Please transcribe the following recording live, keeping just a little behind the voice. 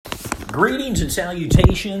Greetings and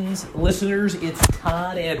salutations, listeners. It's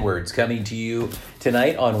Todd Edwards coming to you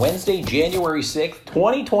tonight on Wednesday, January 6th,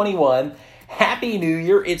 2021. Happy New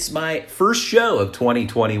Year. It's my first show of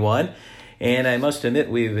 2021, and I must admit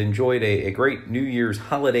we've enjoyed a great New Year's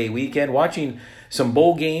holiday weekend, watching some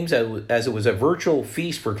bowl games as it was a virtual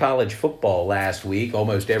feast for college football last week.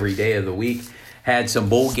 Almost every day of the week had some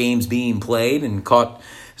bowl games being played and caught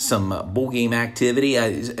some bowl game activity.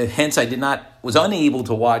 Hence, I was unable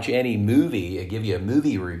to watch any movie. I give you a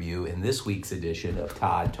movie review in this week's edition of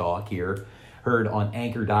Todd Talk here, heard on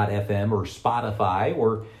Anchor.fm or Spotify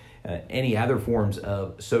or any other forms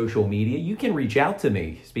of social media. You can reach out to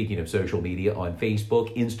me, speaking of social media, on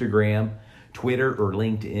Facebook, Instagram, Twitter, or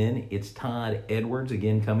LinkedIn. It's Todd Edwards,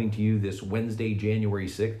 again, coming to you this Wednesday, January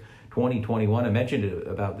 6th, 2021. I mentioned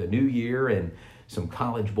about the new year and some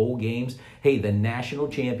college bowl games. Hey, the national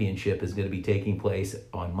championship is going to be taking place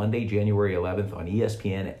on Monday, January 11th on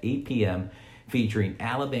ESPN at 8 p.m., featuring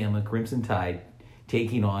Alabama Crimson Tide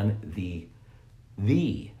taking on the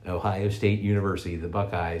Ohio State University, the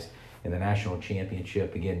Buckeyes, in the national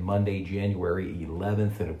championship. Again, Monday, January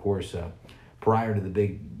 11th. And of course, prior to the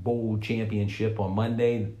big bowl championship on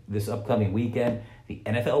Monday, this upcoming weekend, the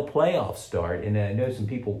NFL playoffs start. And I know some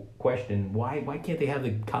people question, why can't they have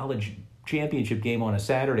the college championship game on a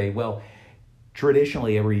Saturday? Well,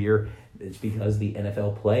 traditionally every year it's because the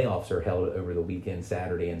NFL playoffs are held over the weekend,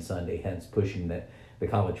 Saturday and Sunday, hence pushing the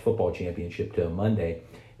college football championship to a Monday.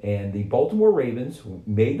 And the Baltimore Ravens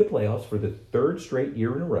made the playoffs for the third straight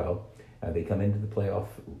year in a row. They come into the playoff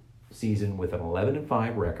season with an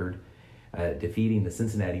 11-5 record, defeating the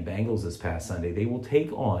Cincinnati Bengals this past Sunday. They will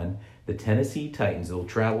take on the Tennessee Titans. They'll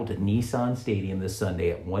travel to Nissan Stadium this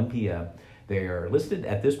Sunday at 1 p.m. They are listed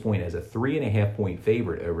at this point as a 3.5-point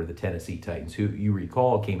favorite over the Tennessee Titans, who you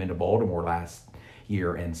recall came into Baltimore last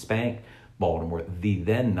year and spanked Baltimore, the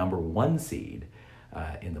then number one seed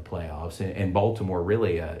in the playoffs. And Baltimore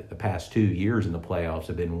really, the past 2 years in the playoffs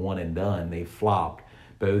have been one and done. They flopped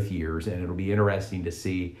both years, and it'll be interesting to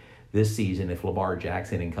see this season if Lamar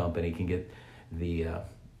Jackson and company can get the,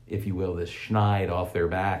 if you will, the schneid off their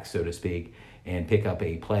back, so to speak, and pick up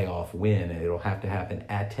a playoff win. It'll have to happen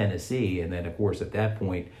at Tennessee. And then, of course, at that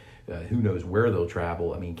point, who knows where they'll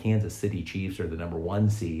travel. I mean, Kansas City Chiefs are the number one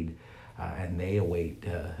seed, and they await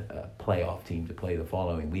a playoff team to play the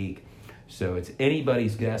following week. So it's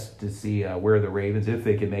anybody's guess to see where the Ravens, if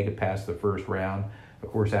they can make it past the first round.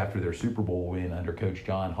 Of course, after their Super Bowl win under Coach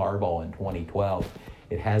John Harbaugh in 2012,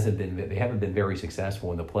 they haven't been very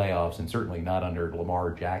successful in the playoffs, and certainly not under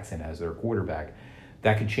Lamar Jackson as their quarterback.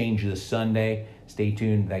 That could change this Sunday. Stay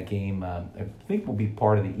tuned. That game, I think, will be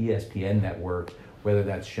part of the ESPN network. Whether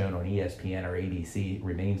that's shown on ESPN or ABC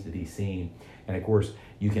remains to be seen. And, of course,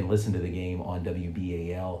 you can listen to the game on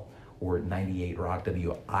WBAL or 98 Rock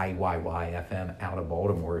WIYY FM out of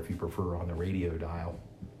Baltimore if you prefer on the radio dial.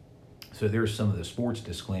 So there's some of the sports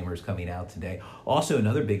disclaimers coming out today. Also,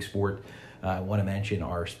 another big sport I want to mention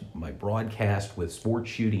are my broadcast with Sports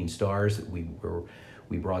Shooting Stars.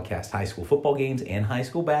 We broadcast high school football games and high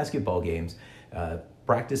school basketball games.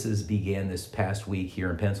 Practices began this past week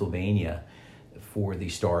here in Pennsylvania for the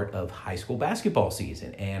start of high school basketball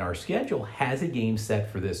season. And our schedule has a game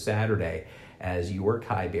set for this Saturday as York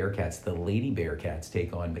High Bearcats, the Lady Bearcats,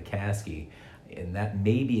 take on McCaskey. And that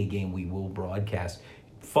may be a game we will broadcast.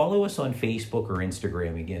 Follow us on Facebook or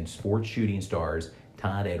Instagram. Again, Sports Shooting Stars,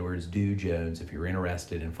 Todd Edwards, Dew Jones, if you're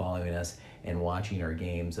interested in following us and watching our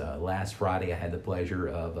games. Last Friday, I had the pleasure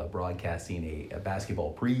of broadcasting a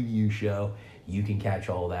basketball preview show. You can catch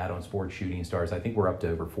all of that on Sports Shooting Stars. I think we're up to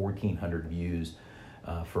over 1,400 views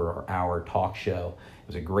for our talk show. It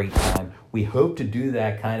was a great time. We hope to do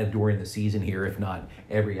that kind of during the season here, if not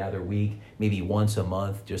every other week, maybe once a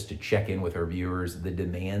month, just to check in with our viewers. The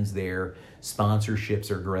demand's there. Sponsorships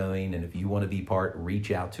are growing, and if you want to be part, reach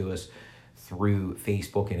out to us through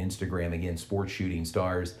Facebook and Instagram. Again, Sports Shooting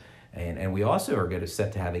Stars. And we also are going to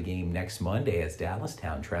set to have a game next Monday as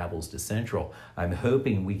Dallastown travels to Central. I'm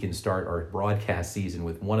hoping we can start our broadcast season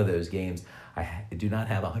with one of those games. I do not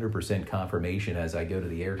have 100% confirmation as I go to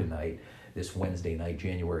the air tonight, this Wednesday night,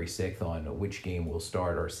 January 6th, on which game will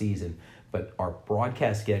start our season. But our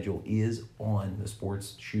broadcast schedule is on the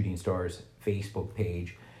Sports Shooting Stars Facebook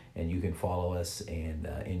page, and you can follow us and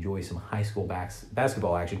enjoy some high school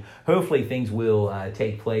basketball action. Hopefully things will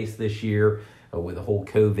take place this year. With the whole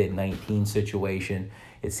COVID-19 situation,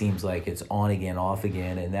 it seems like it's on again, off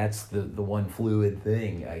again, and that's the one fluid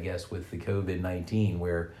thing, I guess, with the COVID-19,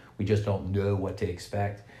 where we just don't know what to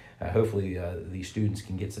expect. Hopefully these students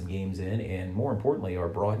can get some games in, and more importantly, our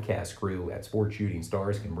broadcast crew at Sports Shooting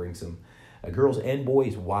Stars can bring some girls and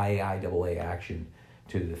boys YIAA action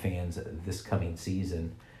to the fans this coming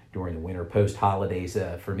season during the winter. Post-holidays,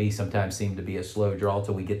 for me, sometimes seem to be a slow draw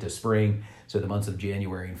till we get to spring. So the months of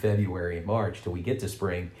January and February and March till we get to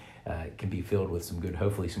spring can be filled with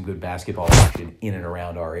hopefully some good basketball action in and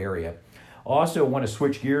around our area. Also, want to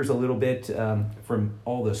switch gears a little bit from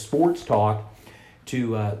all the sports talk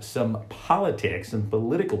to some politics and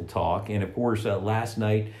political talk. And of course, last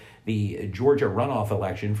night, the Georgia runoff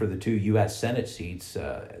election for the 2 U.S. Senate seats,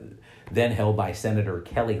 then held by Senator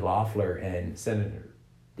Kelly Loeffler and Senator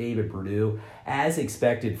David Perdue. As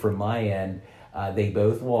expected from my end, they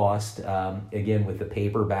both lost, again, with the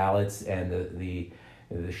paper ballots and the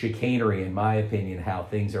chicanery, in my opinion, how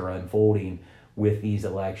things are unfolding with these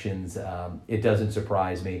elections. It doesn't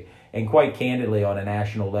surprise me. And quite candidly, on a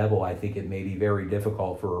national level, I think it may be very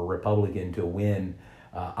difficult for a Republican to win,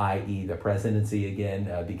 i.e. the presidency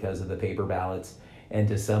again, because of the paper ballots. And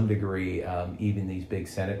to some degree, even these big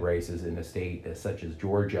Senate races in a state such as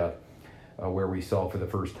Georgia, where we saw for the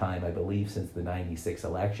first time, I believe, since the 96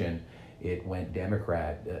 election, it went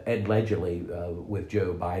Democrat, allegedly with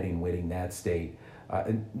Joe Biden winning that state.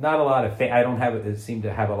 Not a lot of faith. I don't seem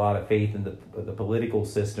to have a lot of faith in the political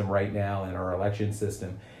system right now and our election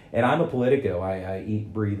system. And I'm a politico. I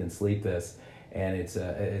eat, breathe, and sleep this. And it's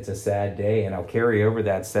a sad day. And I'll carry over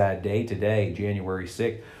that sad day today, January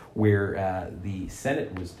 6th, where the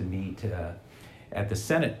Senate was to meet at the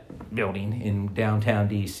Senate building in downtown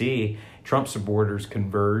D.C. Trump supporters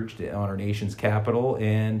converged on our nation's capital,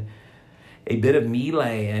 and a bit of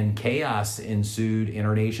melee and chaos ensued in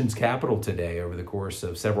our nation's capital today over the course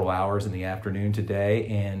of several hours in the afternoon today.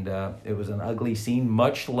 And it was an ugly scene,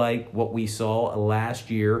 much like what we saw last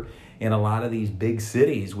year in a lot of these big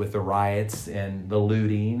cities with the riots and the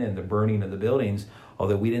looting and the burning of the buildings.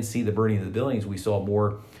 Although we didn't see the burning of the buildings, we saw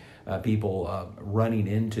more people running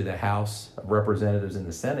into the House of Representatives and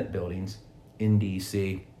the Senate buildings in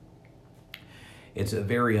D.C. It's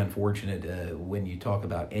very unfortunate when you talk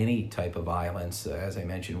about any type of violence, as I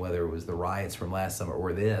mentioned, whether it was the riots from last summer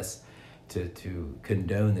or this, to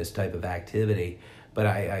condone this type of activity. But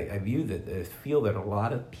I feel that a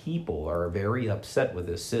lot of people are very upset with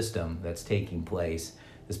this system that's taking place,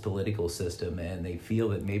 this political system, and they feel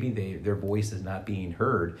that maybe their voice is not being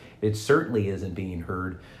heard. It certainly isn't being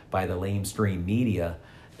heard by the lamestream media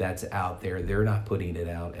that's out there. They're not putting it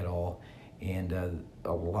out at all. And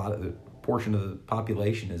a lot of the portion of the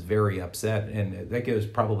population is very upset, and that goes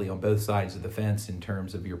probably on both sides of the fence in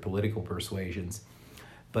terms of your political persuasions.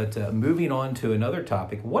 But moving on to another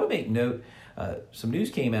topic, I want to make note, some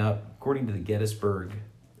news came out, according to the Gettysburg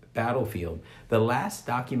battlefield, the last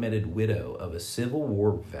documented widow of a Civil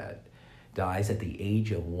War vet dies at the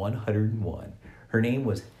age of 101. Her name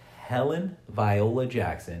was Helen Viola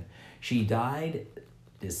Jackson. She died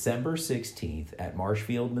December 16th at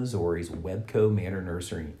Marshfield, Missouri's Webco Manor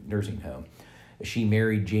Nursing Home. She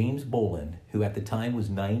married James Bolin, who at the time was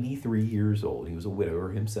 93 years old. He was a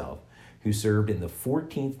widower himself, who served in the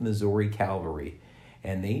 14th Missouri Cavalry.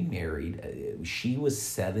 And they married. She was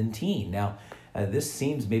 17. Now, this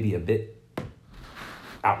seems maybe a bit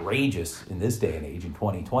outrageous in this day and age in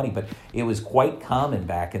 2020, but it was quite common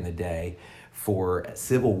back in the day for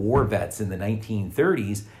Civil War vets in the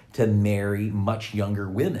 1930s to marry much younger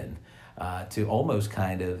women, to almost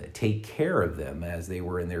kind of take care of them as they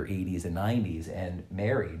were in their 80s and 90s and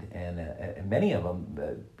married. And many of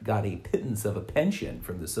them got a pittance of a pension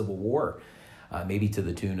from the Civil War, maybe to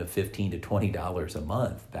the tune of $15 to $20 a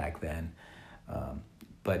month back then.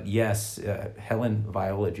 But yes, Helen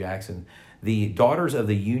Viola Jackson, the Daughters of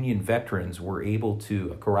the Union Veterans were able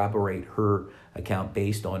to corroborate her account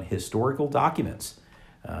based on historical documents.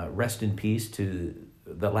 Rest in peace to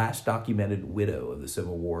the last documented widow of the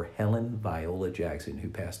Civil War, Helen Viola Jackson, who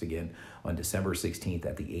passed again on December 16th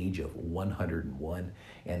at the age of 101.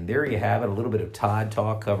 And there you have it, a little bit of Todd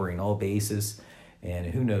Talk covering all bases. And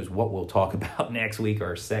who knows what we'll talk about next week,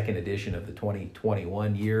 our second edition of the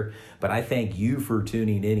 2021 year. But I thank you for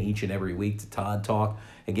tuning in each and every week to Todd Talk.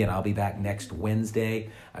 Again, I'll be back next Wednesday.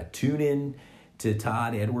 Tune in to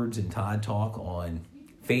Todd Edwards and Todd Talk on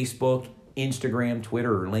Facebook, Instagram,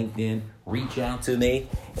 Twitter, or LinkedIn. Reach out to me.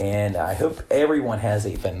 And I hope everyone has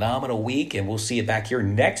a phenomenal week. And we'll see you back here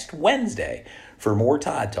next Wednesday for more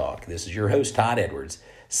Todd Talk. This is your host, Todd Edwards,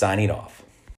 signing off.